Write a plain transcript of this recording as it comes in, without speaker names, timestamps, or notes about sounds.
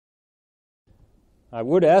I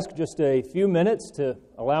would ask just a few minutes to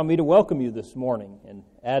allow me to welcome you this morning and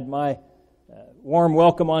add my warm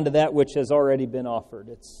welcome onto that which has already been offered.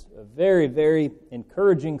 It's a very, very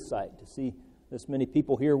encouraging sight to see this many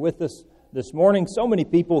people here with us this morning. So many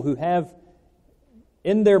people who have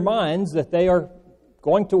in their minds that they are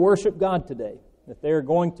going to worship God today, that they are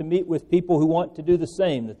going to meet with people who want to do the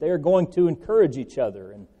same, that they are going to encourage each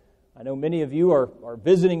other. And I know many of you are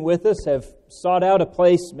visiting with us, have sought out a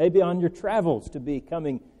place maybe on your travels to be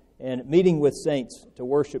coming and meeting with saints to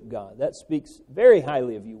worship God. That speaks very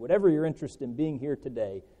highly of you, whatever your interest in being here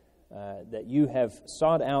today, that you have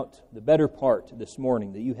sought out the better part this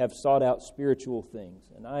morning, that you have sought out spiritual things.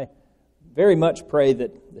 And I very much pray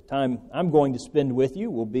that the time I'm going to spend with you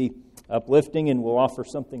will be uplifting and will offer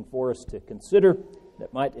something for us to consider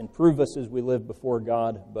that might improve us as we live before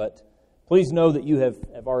God. But please know that you have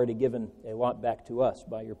already given a lot back to us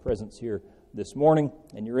by your presence here this morning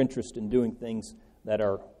and your interest in doing things that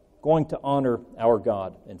are going to honor our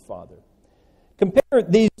God and Father. Compare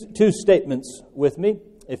these two statements with me,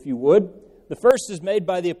 if you would. The first is made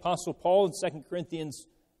by the Apostle Paul in 2 Corinthians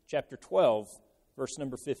chapter 12, verse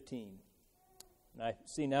number 15. And I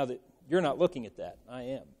see now that you're not looking at that. I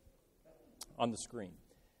am on the screen.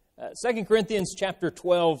 2 Corinthians chapter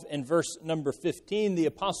 12 and verse number 15, the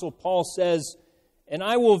Apostle Paul says, "And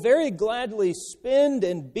I will very gladly spend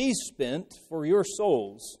and be spent for your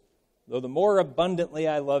souls, though the more abundantly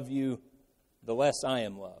I love you, the less I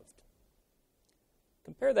am loved."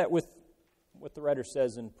 Compare that with what the writer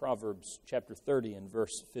says in Proverbs chapter 30 and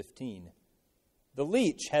verse 15. "The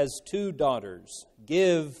leech has two daughters,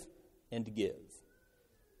 give and give."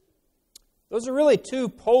 Those are really two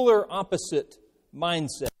polar opposite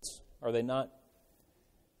mindsets, are they not?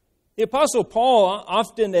 The Apostle Paul,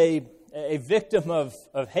 often a victim of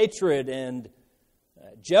hatred and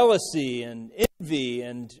jealousy and envy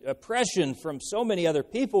and oppression from so many other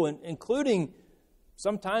people, including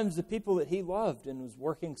sometimes the people that he loved and was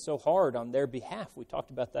working so hard on their behalf. We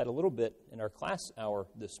talked about that a little bit in our class hour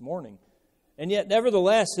this morning. And yet,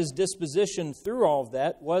 nevertheless, his disposition through all of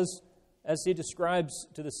that was, as he describes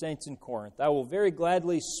to the saints in Corinth, "I will very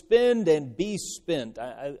gladly spend and be spent."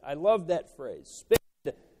 I love that phrase.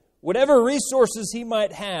 Spend whatever resources he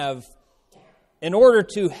might have in order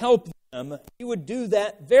to help them. He would do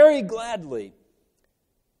that very gladly.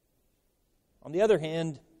 On the other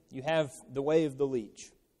hand, you have the way of the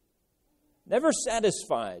leech. Never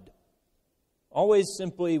satisfied. Always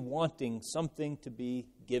simply wanting something to be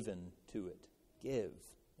given to it. Give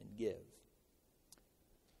and give.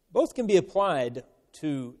 Both can be applied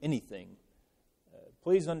to anything.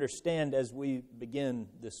 Please understand as we begin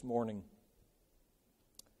this morning,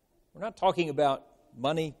 we're not talking about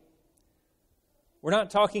money. We're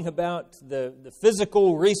not talking about the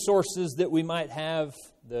physical resources that we might have,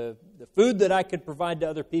 the food that I could provide to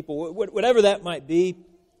other people, whatever that might be.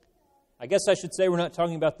 I guess I should say we're not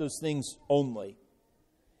talking about those things only.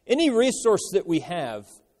 Any resource that we have,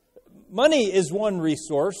 money is one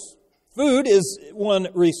resource. Food is one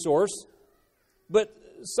resource, but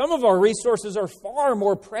some of our resources are far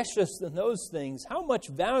more precious than those things. How much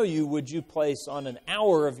value would you place on an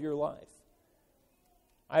hour of your life?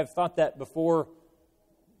 I've thought that before.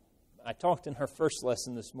 I talked in our first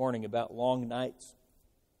lesson this morning about long nights,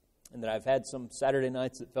 and that I've had some Saturday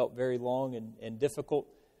nights that felt very long and difficult.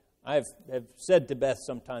 Have said to Beth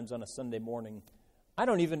sometimes on a Sunday morning, I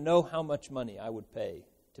don't even know how much money I would pay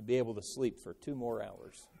to be able to sleep for 2 more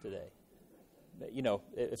hours today. You know,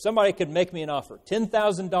 if somebody could make me an offer,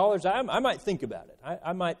 $10,000, I might think about it.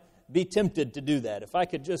 I might be tempted to do that. If I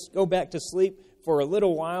could just go back to sleep for a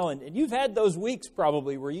little while. And you've had those weeks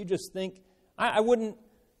probably where you just think,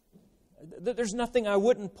 there's nothing I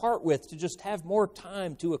wouldn't part with to just have more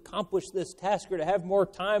time to accomplish this task or to have more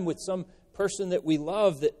time with some person that we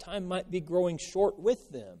love, that time might be growing short with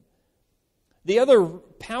them. The other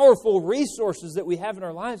powerful resources that we have in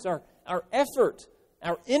our lives are our effort,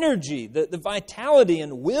 our energy, the vitality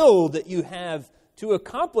and will that you have to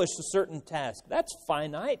accomplish a certain task. That's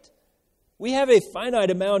finite. We have a finite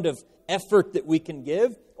amount of effort that we can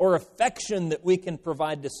give or affection that we can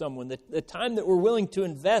provide to someone, the time that we're willing to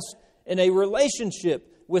invest in a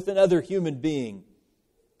relationship with another human being,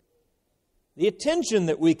 the attention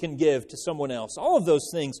that we can give to someone else, all of those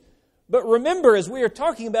things. But remember, as we are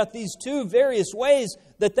talking about these two various ways,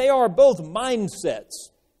 that they are both mindsets.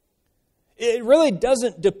 It really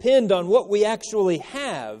doesn't depend on what we actually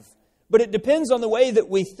have, but it depends on the way that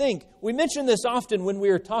we think. We mention this often when we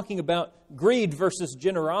are talking about greed versus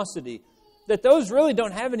generosity, that those really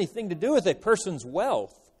don't have anything to do with a person's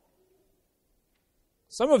wealth.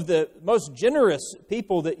 Some of the most generous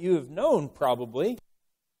people that you have known probably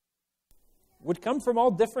would come from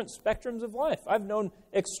all different spectrums of life. I've known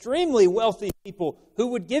extremely wealthy people who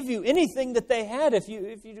would give you anything that they had if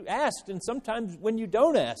you asked, and sometimes when you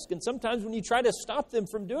don't ask, and sometimes when you try to stop them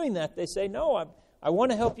from doing that, they say, no, I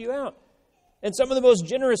want to help you out. And some of the most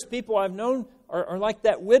generous people I've known are like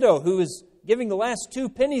that widow who is giving the last 2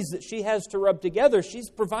 pennies that she has to rub together. She's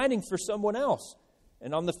providing for someone else.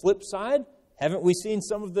 And on the flip side, haven't we seen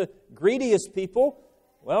some of the greediest people?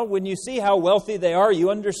 Well, when you see how wealthy they are,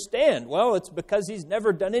 you understand. Well, it's because he's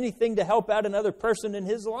never done anything to help out another person in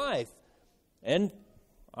his life. And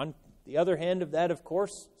on the other hand of that, of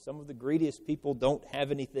course, some of the greediest people don't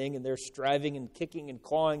have anything, and they're striving and kicking and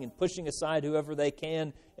clawing and pushing aside whoever they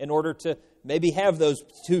can in order to maybe have those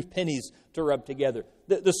 2 pennies to rub together.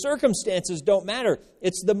 The circumstances don't matter.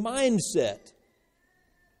 It's the mindset.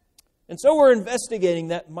 And so we're investigating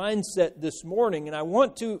that mindset this morning, and I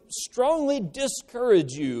want to strongly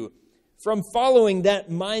discourage you from following that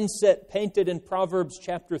mindset painted in Proverbs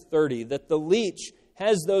chapter 30, that the leech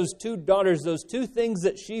has those 2 daughters, those 2 things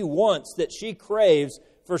that she wants, that she craves,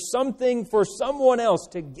 for something, for someone else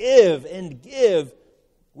to give and give.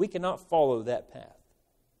 We cannot follow that path.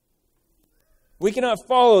 We cannot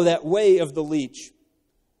follow that way of the leech.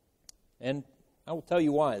 And I will tell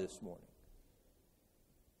you why this morning.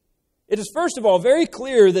 It is, first of all, very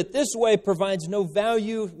clear that this way provides no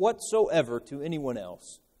value whatsoever to anyone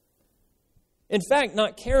else. In fact,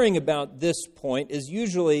 not caring about this point is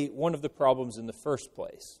usually one of the problems in the first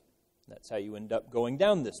place. That's how you end up going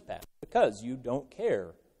down this path, because you don't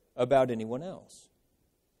care about anyone else.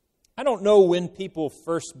 I don't know when people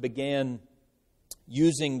first began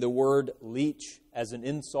using the word leech as an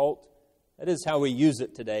insult. That is how we use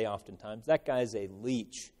it today oftentimes. That guy's a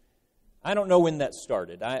leech. I don't know when that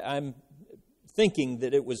started. I'm thinking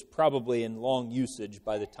that it was probably in long usage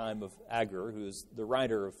by the time of Agur, who is the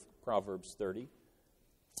writer of Proverbs 30.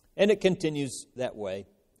 And it continues that way.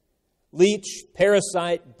 Leech,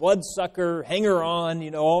 parasite, bloodsucker,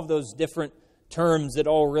 hanger-on, all of those different terms that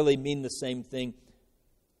all really mean the same thing.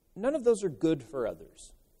 None of those are good for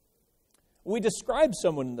others. When we describe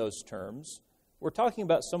someone in those terms, we're talking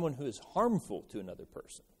about someone who is harmful to another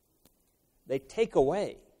person. They take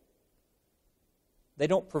away. They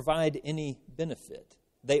don't provide any benefit.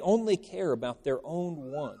 They only care about their own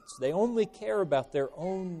wants. They only care about their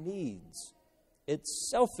own needs. It's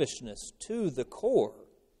selfishness to the core.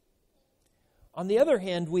 On the other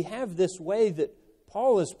hand, we have this way that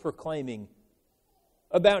Paul is proclaiming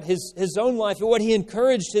about his own life and what he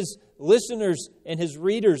encouraged his listeners and his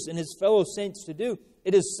readers and his fellow saints to do.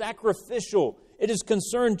 It is sacrificial. It is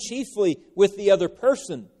concerned chiefly with the other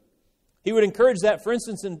person. He would encourage that, for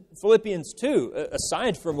instance, in Philippians 2,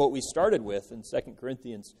 aside from what we started with in 2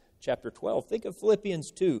 Corinthians chapter 12. Think of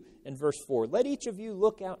Philippians 2 and verse 4. Let each of you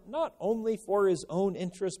look out not only for his own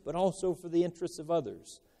interests, but also for the interests of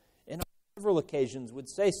others. And on several occasions would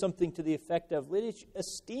say something to the effect of, let each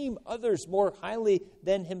esteem others more highly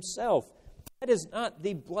than himself. That is not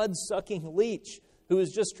the blood-sucking leech who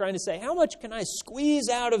is just trying to say, how much can I squeeze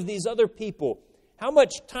out of these other people? How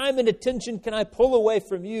much time and attention can I pull away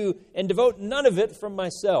from you and devote none of it from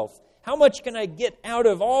myself? How much can I get out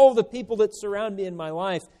of all the people that surround me in my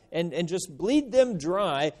life and just bleed them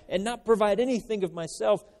dry and not provide anything of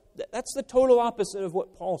myself? That's the total opposite of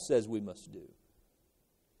what Paul says we must do.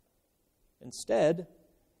 Instead,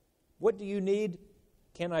 what do you need?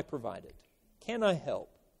 Can I provide it? Can I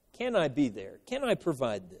help? Can I be there? Can I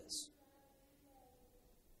provide this?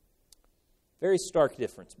 Very stark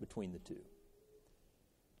difference between the two.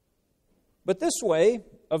 But this way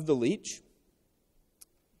of the leech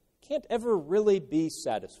can't ever really be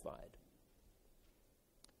satisfied.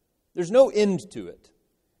 There's no end to it.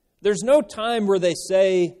 There's no time where they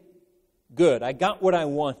say, good, I got what I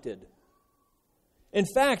wanted. In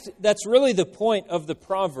fact, that's really the point of the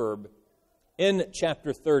proverb in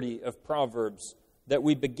chapter 30 of Proverbs that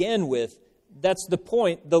we began with. That's the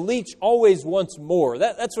point. The leech always wants more.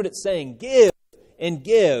 That's what it's saying. Give and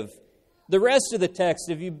give. The rest of the text,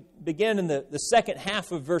 if you begin in the second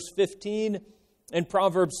half of verse 15 in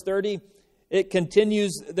Proverbs 30, it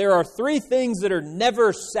continues, there are 3 things that are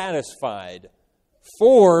never satisfied,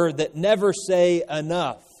 4 that never say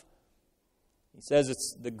enough. He says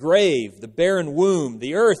it's the grave, the barren womb,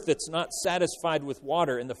 the earth that's not satisfied with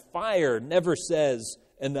water, and the fire never says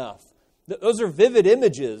enough. Those are vivid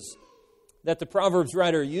images that the Proverbs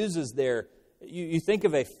writer uses there. You think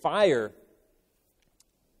of a fire.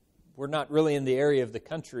 We're not really in the area of the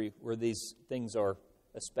country where these things are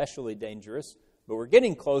especially dangerous, but we're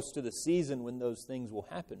getting close to the season when those things will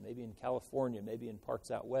happen, maybe in California, maybe in parts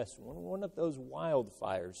out west, when one of those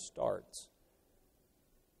wildfires starts.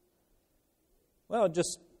 Well,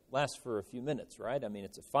 just lasts for a few minutes, right? I mean,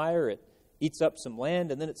 it's a fire, it eats up some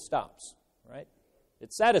land, and then it stops, right?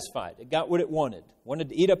 It's satisfied. It got what it wanted. Wanted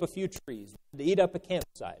to eat up a few trees, wanted to eat up a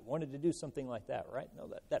campsite, wanted to do something like that, right?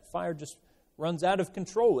 No, that fire just runs out of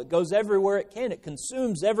control. It goes everywhere it can. It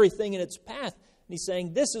consumes everything in its path. And he's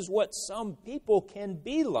saying this is what some people can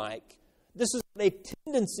be like. This is what a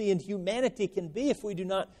tendency in humanity can be if we do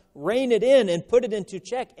not rein it in and put it into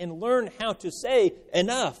check and learn how to say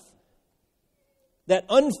enough. That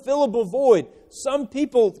unfillable void. Some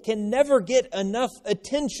people can never get enough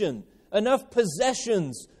attention, enough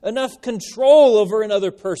possessions, enough control over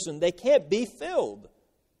another person. They can't be filled.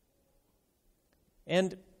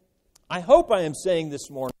 And I hope I am saying this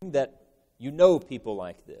morning that you know people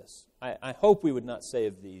like this. I hope we would not say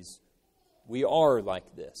of these, we are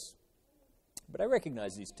like this. But I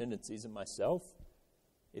recognize these tendencies in myself.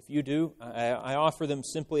 If you do, I offer them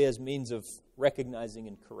simply as means of recognizing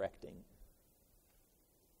and correcting.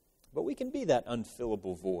 But we can be that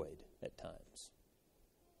unfillable void at times.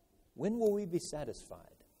 When will we be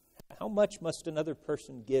satisfied? How much must another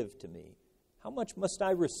person give to me? How much must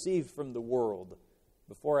I receive from the world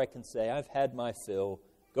before I can say, I've had my fill,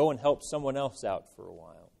 go and help someone else out for a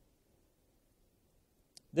while?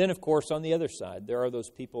 Then, of course, on the other side, there are those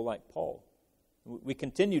people like Paul. We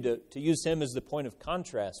continue to use him as the point of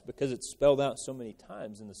contrast because it's spelled out so many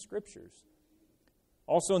times in the Scriptures.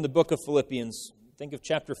 Also in the book of Philippians, think of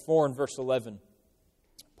chapter 4 and verse 11.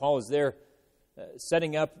 Paul is there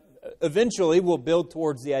setting up, eventually we'll build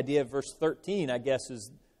towards the idea of verse 13, I guess,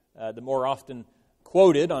 is the more often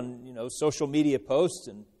quoted on social media posts,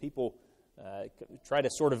 and people try to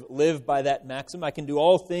sort of live by that maxim. I can do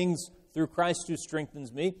all things through Christ who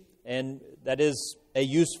strengthens me. And that is a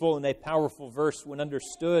useful and a powerful verse when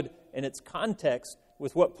understood in its context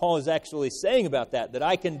with what Paul is actually saying about that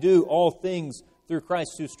I can do all things through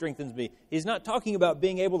Christ who strengthens me. He's not talking about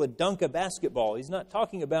being able to dunk a basketball. He's not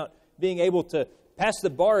talking about being able to pass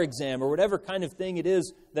the bar exam or whatever kind of thing it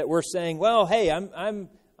is that we're saying, well, hey, I'm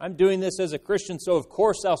doing this as a Christian, so of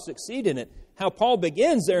course I'll succeed in it. How Paul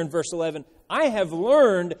begins there in verse 11, I have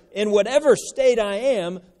learned in whatever state I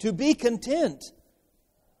am to be content.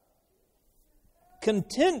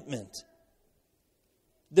 Contentment.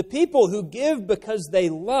 The people who give because they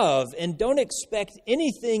love and don't expect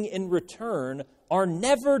anything in return are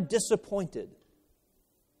never disappointed.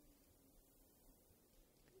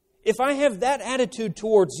 If I have that attitude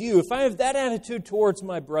towards you, if I have that attitude towards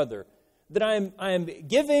my brother, that I am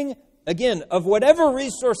giving, again, of whatever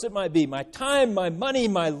resource it might be, my time, my money,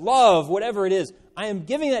 my love, whatever it is, I am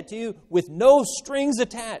giving that to you with no strings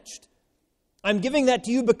attached. I'm giving that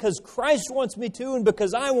to you because Christ wants me to and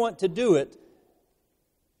because I want to do it.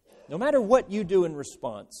 No matter what you do in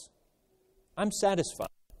response, I'm satisfied.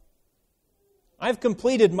 I've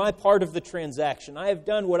completed my part of the transaction. I have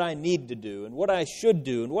done what I need to do and what I should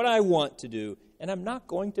do and what I want to do, and I'm not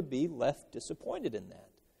going to be left disappointed in that.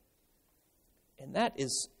 And that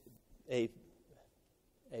is a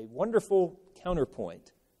wonderful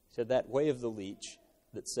counterpoint to that way of the leech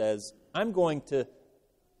that says, I'm going to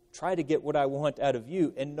try to get what I want out of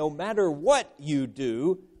you, and no matter what you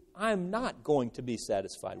do, I'm not going to be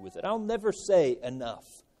satisfied with it. I'll never say enough.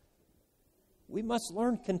 We must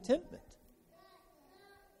learn contentment.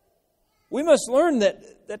 We must learn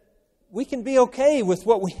that we can be okay with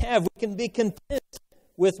what we have. We can be content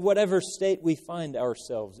with whatever state we find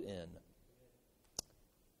ourselves in.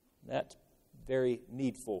 That's very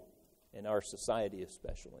needful in our society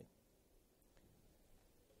especially.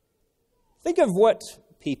 Think of what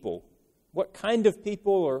kind of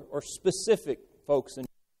people or specific folks in your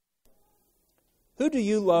life. Who do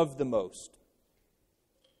you love the most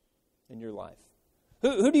in your life?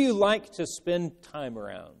 Who do you like to spend time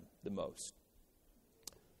around the most?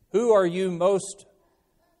 Who are you most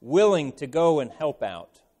willing to go and help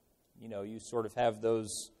out? You sort of have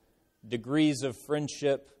those degrees of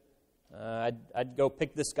friendship. I'd go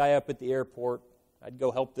pick this guy up at the airport. I'd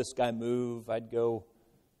go help this guy move. I'd go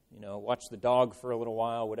watch the dog for a little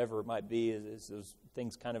while, whatever it might be, as those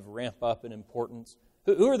things kind of ramp up in importance.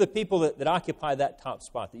 Who are the people that occupy that top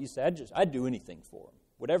spot that you say, I'd do anything for them,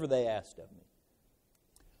 whatever they asked of me?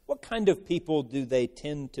 What kind of people do they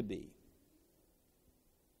tend to be?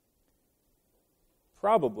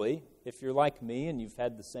 Probably, if you're like me and you've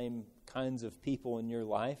had the same kinds of people in your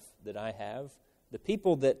life that I have, the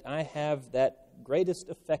people that I have that greatest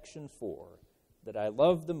affection for, that I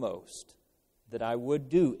love the most, that I would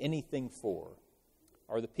do anything for,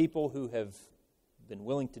 are the people who have been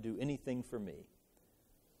willing to do anything for me,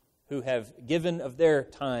 who have given of their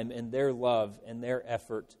time and their love and their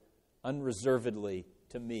effort unreservedly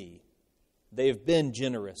to me They have been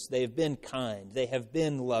generous. They have been kind. They have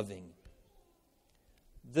been loving.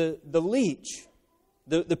 The leech,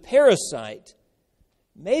 the parasite,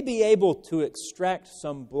 may be able to extract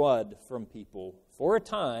some blood from people for a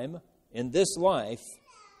time in this life,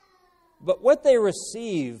 but what they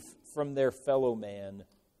receive from their fellow man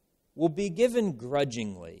will be given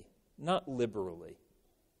grudgingly, not liberally.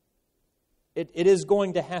 It is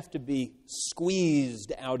going to have to be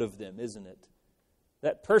squeezed out of them, isn't it?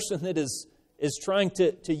 That person that is trying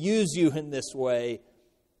to use you in this way,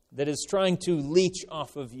 that is trying to leech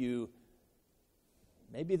off of you,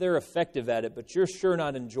 maybe they're effective at it, but you're sure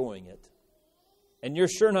not enjoying it. And you're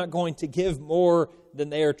sure not going to give more than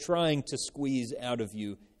they are trying to squeeze out of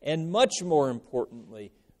you. And much more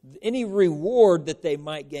importantly, any reward that they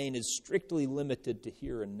might gain is strictly limited to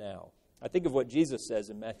here and now. I think of what Jesus says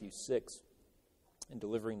in Matthew 6 in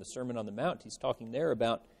delivering the Sermon on the Mount. He's talking there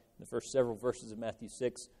about, in the first several verses of Matthew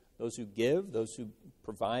 6, those who give, those who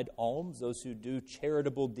provide alms, those who do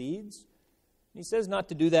charitable deeds. And he says not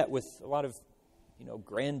to do that with a lot of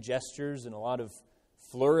grand gestures and a lot of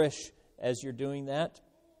flourish as you're doing that,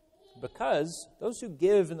 because those who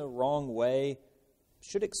give in the wrong way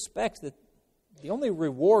should expect that the only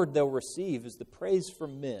reward they'll receive is the praise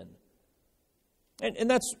from men. And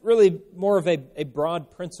that's really more of a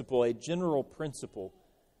broad principle, a general principle,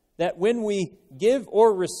 that when we give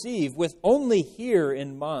or receive with only here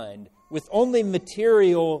in mind, with only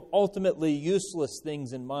material, ultimately useless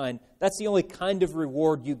things in mind, that's the only kind of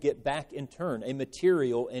reward you get back in turn, a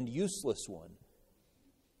material and useless one.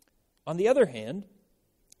 On the other hand,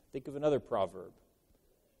 think of another proverb.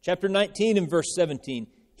 Chapter 19 and verse 17.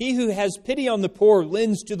 He who has pity on the poor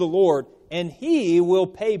lends to the Lord, and He will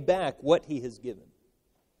pay back what He has given.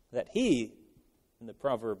 That He, in the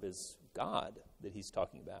proverb, is God that He's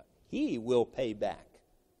talking about. He will pay back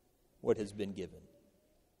what has been given.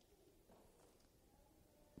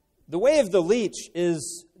 The way of the leech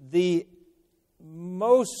is the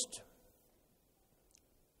most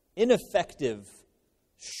ineffective,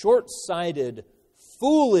 short-sighted,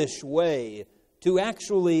 foolish way to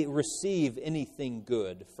actually receive anything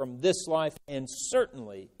good from this life and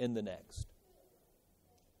certainly in the next.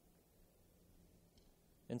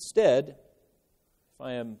 Instead, if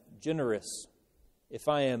I am generous, if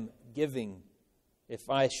I am giving, if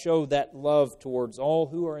I show that love towards all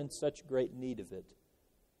who are in such great need of it,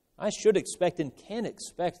 I should expect and can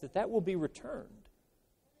expect that will be returned.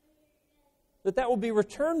 That will be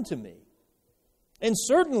returned to me. And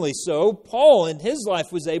certainly so, Paul in his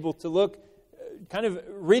life was able to look, kind of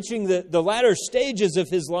reaching the latter stages of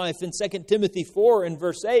his life in 2 Timothy 4 and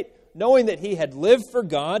verse 8, knowing that he had lived for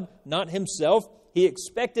God, not himself. He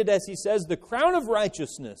expected, as he says, the crown of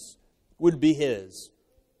righteousness would be his.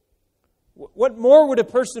 What more would a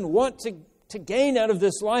person want to gain out of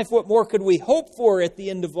this life? What more could we hope for at the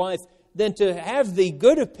end of life than to have the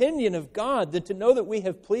good opinion of God, than to know that we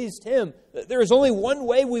have pleased Him? There is only one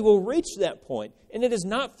way we will reach that point, and it is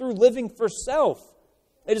not through living for self.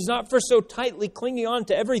 It is not for so tightly clinging on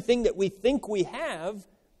to everything that we think we have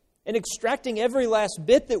and extracting every last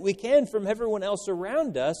bit that we can from everyone else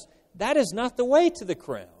around us. That is not the way to the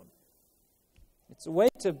crown. It's a way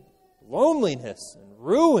to loneliness and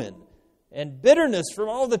ruin and bitterness from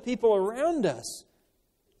all the people around us.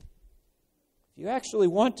 If you actually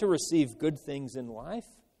want to receive good things in life,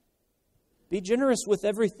 be generous with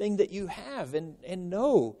everything that you have and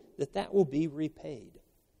know that will be repaid.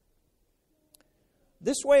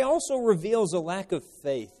 This way also reveals a lack of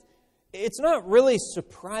faith. It's not really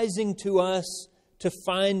surprising to us to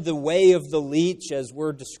find the way of the leech as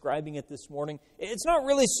we're describing it this morning. It's not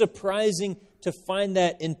really surprising to find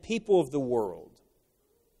that in people of the world.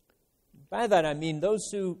 By that I mean those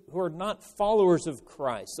who are not followers of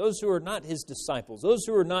Christ, those who are not His disciples, those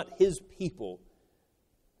who are not His people.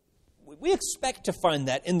 We expect to find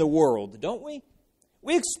that in the world, don't we?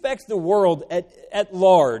 We expect the world at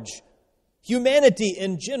large, humanity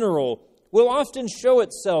in general, will often show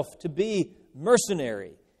itself to be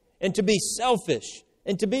mercenary and to be selfish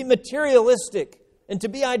and to be materialistic and to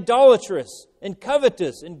be idolatrous and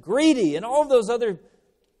covetous and greedy and all those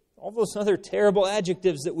other terrible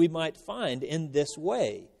adjectives that we might find in this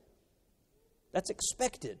way. That's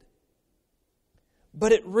expected.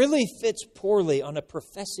 But it really fits poorly on a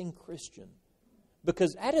professing Christian,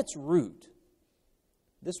 because at its root,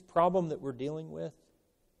 this problem that we're dealing with,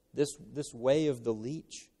 this way of the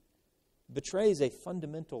leech, betrays a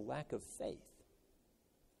fundamental lack of faith.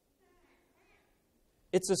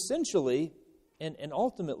 It's essentially and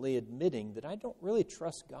ultimately admitting that I don't really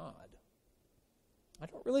trust God. I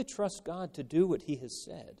don't really trust God to do what He has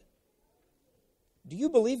said. Do you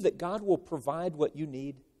believe that God will provide what you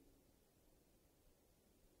need?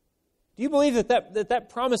 Do you believe that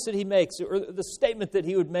promise that he makes, or the statement that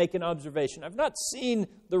he would make in observation? I've not seen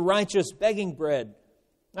the righteous begging bread.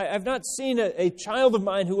 I've not seen a child of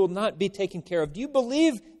mine who will not be taken care of. Do you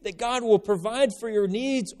believe that God will provide for your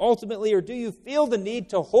needs ultimately, or do you feel the need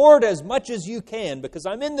to hoard as much as you can because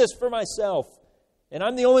I'm in this for myself and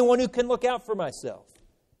I'm the only one who can look out for myself?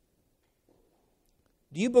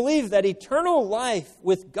 Do you believe that eternal life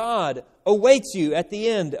with God awaits you at the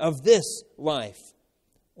end of this life?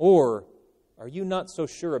 Or are you not so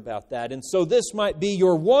sure about that? And so this might be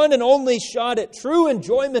your one and only shot at true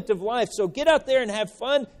enjoyment of life. So get out there and have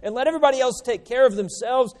fun and let everybody else take care of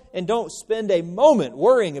themselves, and don't spend a moment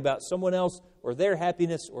worrying about someone else or their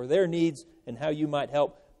happiness or their needs and how you might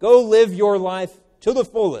help. Go live your life to the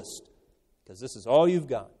fullest, because this is all you've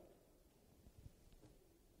got.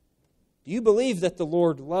 Do you believe that the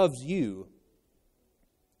Lord loves you,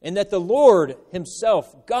 and that the Lord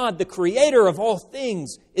Himself, God, the Creator of all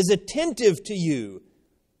things, is attentive to you?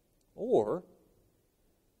 Or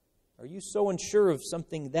are you so unsure of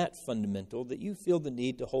something that fundamental that you feel the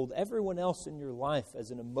need to hold everyone else in your life as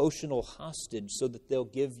an emotional hostage so that they'll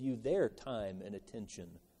give you their time and attention?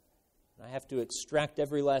 I have to extract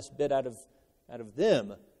every last bit out of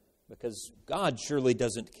them because God surely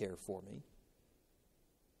doesn't care for me.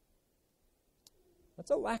 That's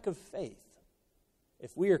a lack of faith.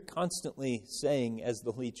 If we are constantly saying, as the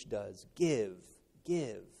Leech does, give,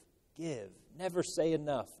 give, give, never say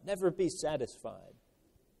enough, never be satisfied.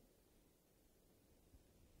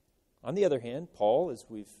 On the other hand, Paul, as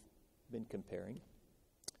we've been comparing,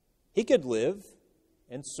 he could live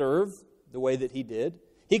and serve the way that he did.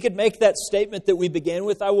 He could make that statement that we began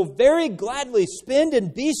with, I will very gladly spend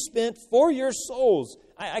and be spent for your souls.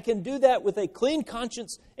 I can do that with a clean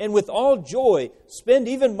conscience and with all joy, spend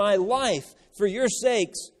even my life for your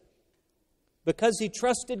sakes, because he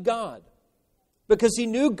trusted God, because he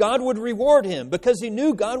knew God would reward him, because he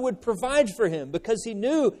knew God would provide for him, because he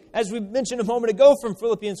knew, as we mentioned a moment ago from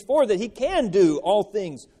Philippians 4, that he can do all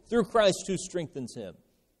things through Christ who strengthens him.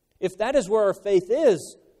 If that is where our faith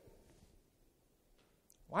is,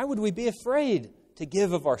 why would we be afraid to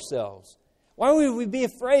give of ourselves? Why would we be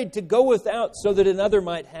afraid to go without so that another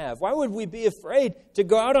might have? Why would we be afraid to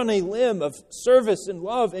go out on a limb of service and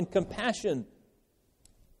love and compassion?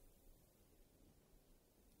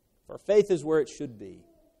 If our faith is where it should be,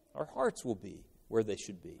 our hearts will be where they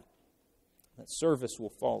should be. That service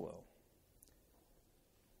will follow.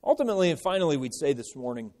 Ultimately and finally, we'd say this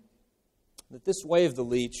morning that this way of the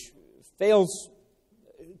Leech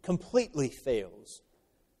completely fails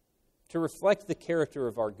to reflect the character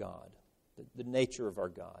of our God. The nature of our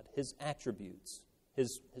God, His attributes,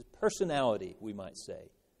 His personality, we might say,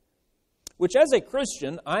 which as a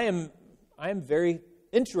Christian I am very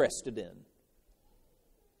interested in.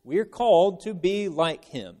 We are called to be like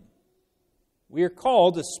Him. We are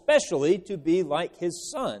called especially to be like His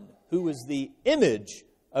Son, who is the image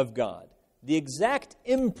of God. The exact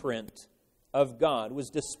imprint of God was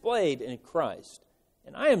displayed in Christ.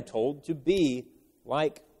 And I am told to be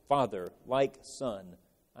like Father, like Son.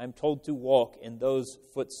 I'm told to walk in those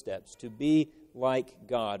footsteps, to be like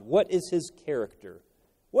God. What is His character?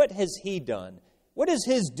 What has He done? What is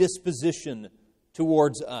His disposition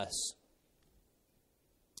towards us?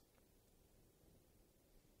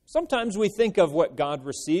 Sometimes we think of what God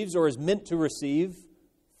receives or is meant to receive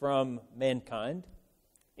from mankind.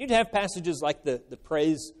 You'd have passages like the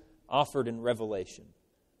praise offered in Revelation.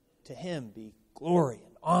 To Him be glory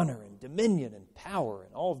and honor and dominion and power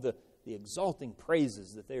and all of the exalting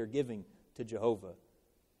praises that they are giving to Jehovah.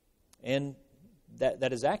 And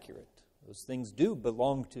that is accurate. Those things do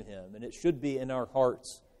belong to Him, and it should be in our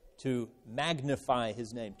hearts to magnify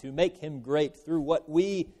His name, to make Him great through what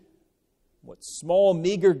small,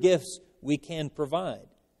 meager gifts we can provide.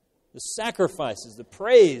 The sacrifices, the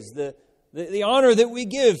praise, the honor that we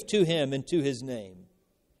give to Him and to His name.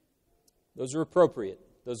 Those are appropriate.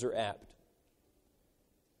 Those are apt.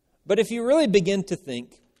 But if you really begin to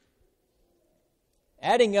think,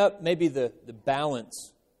 adding up maybe the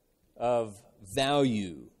balance of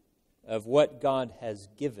value of what God has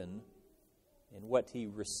given and what He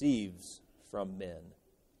receives from men,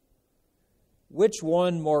 which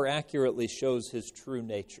one more accurately shows His true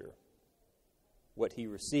nature? What He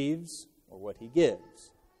receives or what He gives?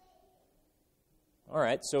 All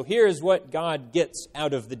right, so here's what God gets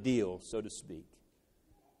out of the deal, so to speak.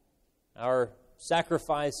 Our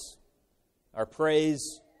sacrifice, our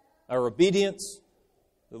praise, our obedience,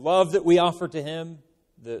 the love that we offer to Him,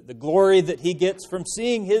 the glory that He gets from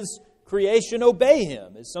seeing His creation obey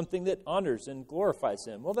Him is something that honors and glorifies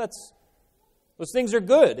Him. Well, those things are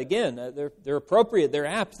good. Again, they're appropriate, they're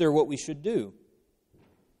apt, they're what we should do.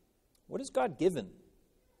 What has God given?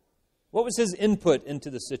 What was His input into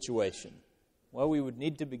the situation? Well, we would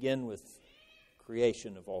need to begin with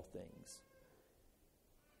creation of all things.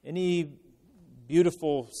 Any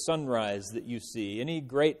beautiful sunrise that you see, any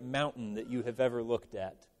great mountain that you have ever looked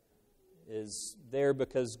at, is there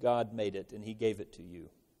because God made it and He gave it to you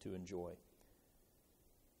to enjoy.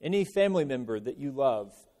 Any family member that you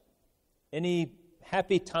love, any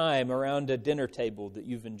happy time around a dinner table that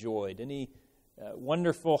you've enjoyed, any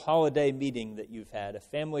wonderful holiday meeting that you've had, a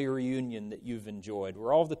family reunion that you've enjoyed,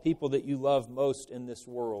 where all the people that you love most in this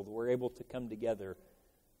world were able to come together,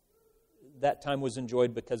 that time was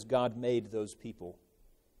enjoyed because God made those people.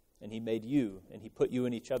 And He made you, and He put you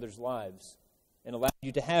in each other's lives and allowed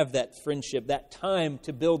you to have that friendship, that time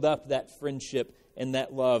to build up that friendship and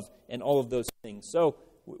that love and all of those things. So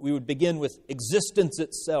we would begin with existence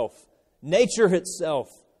itself, nature itself,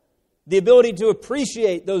 the ability to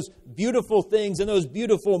appreciate those beautiful things and those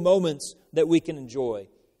beautiful moments that we can enjoy.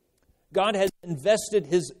 God has invested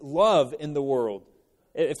His love in the world.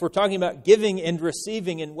 If we're talking about giving and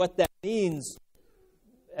receiving and what that means,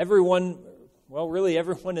 everyone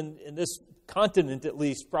in this continent at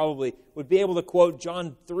least probably would be able to quote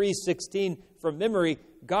John 3:16 from memory.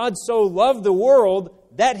 God so loved the world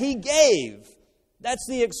that He gave. That's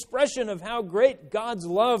the expression of how great God's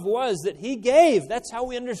love was, that He gave. That's how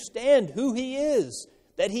we understand who He is,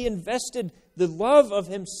 that He invested the love of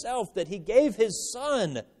Himself, that He gave His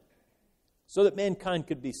Son so that mankind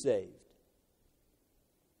could be saved.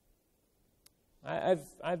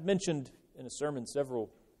 I've mentioned in a sermon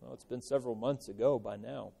it's been several months ago by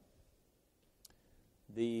now,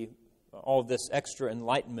 all this extra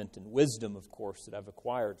enlightenment and wisdom, of course, that I've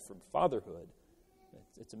acquired from fatherhood.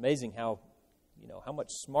 It's amazing how much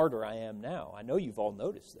smarter I am now. I know you've all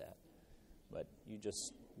noticed that. But you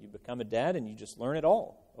become a dad and you just learn it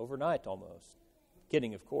all overnight almost.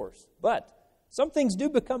 Kidding, of course. But some things do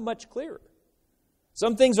become much clearer.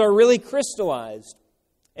 Some things are really crystallized.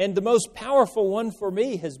 And the most powerful one for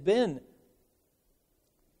me has been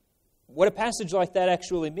what a passage like that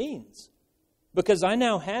actually means. Because I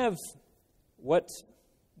now have what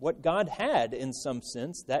God had in some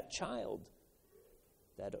sense, that child.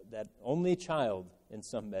 That only child in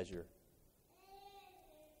some measure.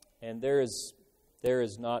 And there is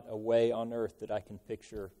not a way on earth that I can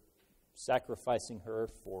picture sacrificing her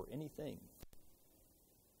for anything.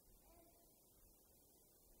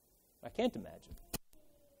 I can't imagine.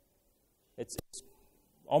 It's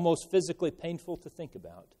almost physically painful to think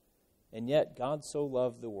about. And yet God so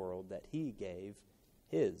loved the world that He gave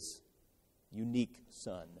His unique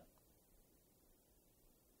Son.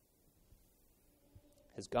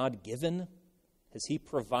 Has God given? Has He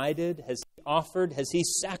provided? Has He offered? Has He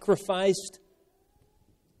sacrificed?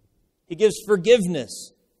 He gives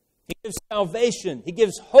forgiveness. He gives salvation. He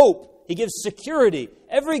gives hope. He gives security.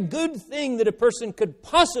 Every good thing that a person could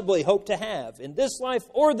possibly hope to have in this life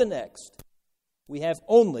or the next, we have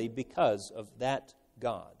only because of that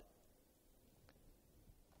God.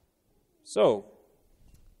 So,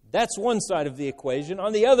 that's one side of the equation.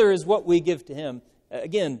 On the other is what we give to Him.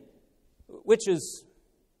 Again, which is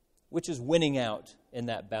winning out in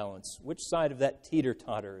that balance? Which side of that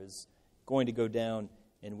teeter-totter is going to go down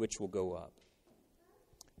and which will go up?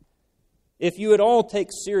 If you at all take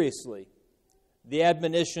seriously the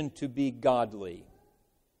admonition to be godly,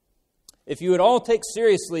 if you at all take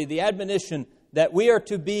seriously the admonition that we are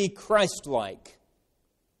to be Christ-like,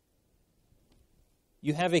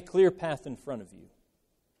 you have a clear path in front of you.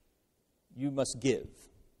 You must give.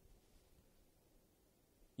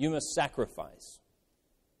 You must sacrifice.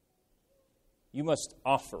 You must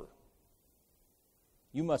offer.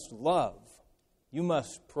 You must love. You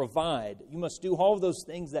must provide. You must do all of those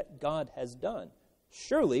things that God has done.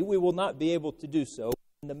 Surely we will not be able to do so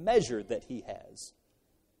in the measure that He has.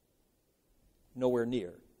 Nowhere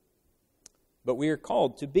near. But we are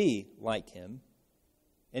called to be like Him.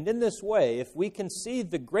 And in this way, if we can see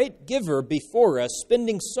the great giver before us,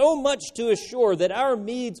 spending so much to assure that our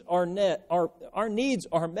needs are met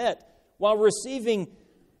while receiving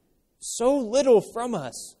so little from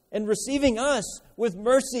us and receiving us with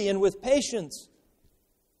mercy and with patience,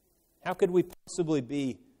 how could we possibly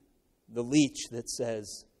be the leech that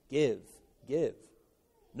says, give, give?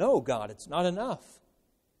 No, God, it's not enough.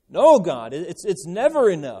 No, God, it's never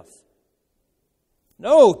enough.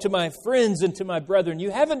 No, to my friends and to my brethren, you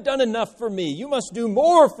haven't done enough for me. You must do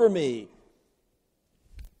more for me.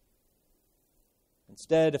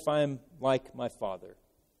 Instead, if I am like my Father,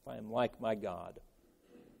 if I am like my God,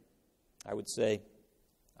 I would say,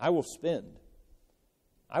 I will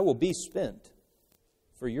be spent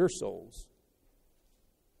for your souls.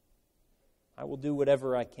 I will do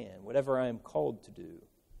whatever I can, whatever I am called to do,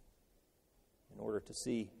 in order to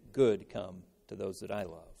see good come to those that I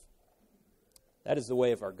love. That is the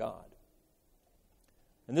way of our God.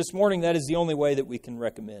 And this morning, that is the only way that we can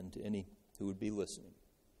recommend to any who would be listening.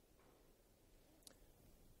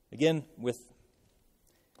 Again, with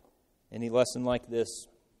any lesson like this,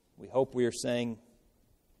 we hope we are saying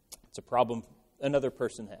it's a problem another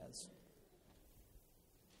person has.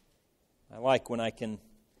 I like when I can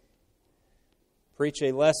preach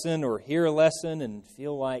a lesson or hear a lesson and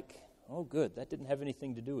feel like, oh good, that didn't have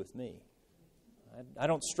anything to do with me. I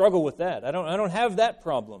don't struggle with that. I don't have that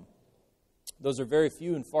problem. Those are very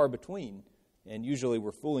few and far between, and usually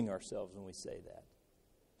we're fooling ourselves when we say that.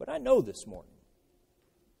 But I know this morning,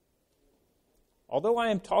 although I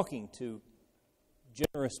am talking to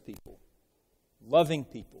generous people, loving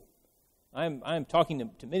people, I am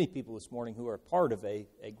talking to many people this morning who are part of a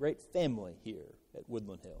great family here at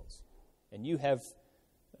Woodland Hills. And you have,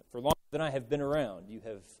 for longer than I have been around, you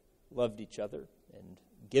have loved each other and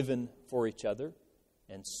given for each other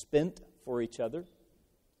and spent for each other.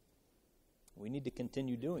 We need to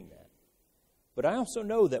continue doing that. But I also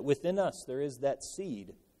know that within us there is that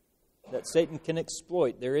seed that Satan can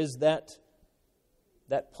exploit. There is that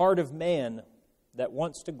part of man that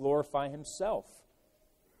wants to glorify himself.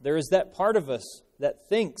 There is that part of us that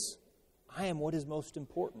thinks, I am what is most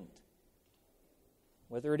important.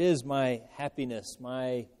 Whether it is my happiness,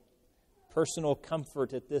 my personal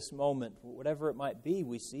comfort at this moment, whatever it might be,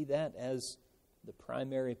 we see that as the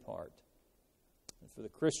primary part. And for the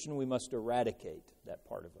Christian, we must eradicate that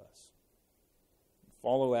part of us and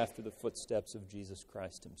follow after the footsteps of Jesus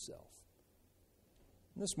Christ himself.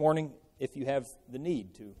 And this morning, if you have the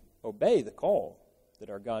need to obey the call that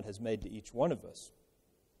our God has made to each one of us,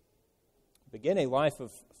 begin a life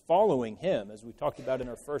of following him, as we talked about in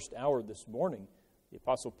our first hour this morning, the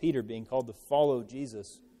Apostle Peter being called to follow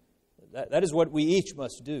Jesus. That is what we each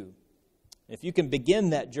must do. If you can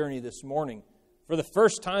begin that journey this morning, for the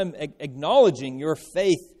first time acknowledging your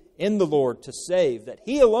faith in the Lord to save, that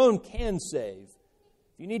he alone can save,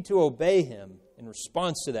 if you need to obey him in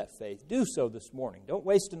response to that faith, do so this morning. Don't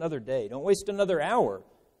waste another day. Don't waste another hour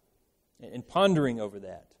in pondering over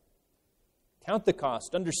that. Count the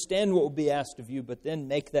cost, understand what will be asked of you, but then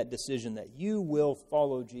make that decision that you will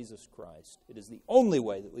follow Jesus Christ. It is the only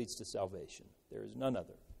way that leads to salvation. There is none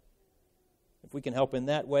other. If we can help in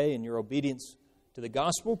that way, in your obedience to the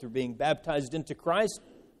gospel, through being baptized into Christ,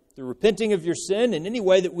 through repenting of your sin, in any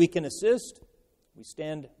way that we can assist, we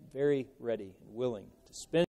stand very ready and willing to spend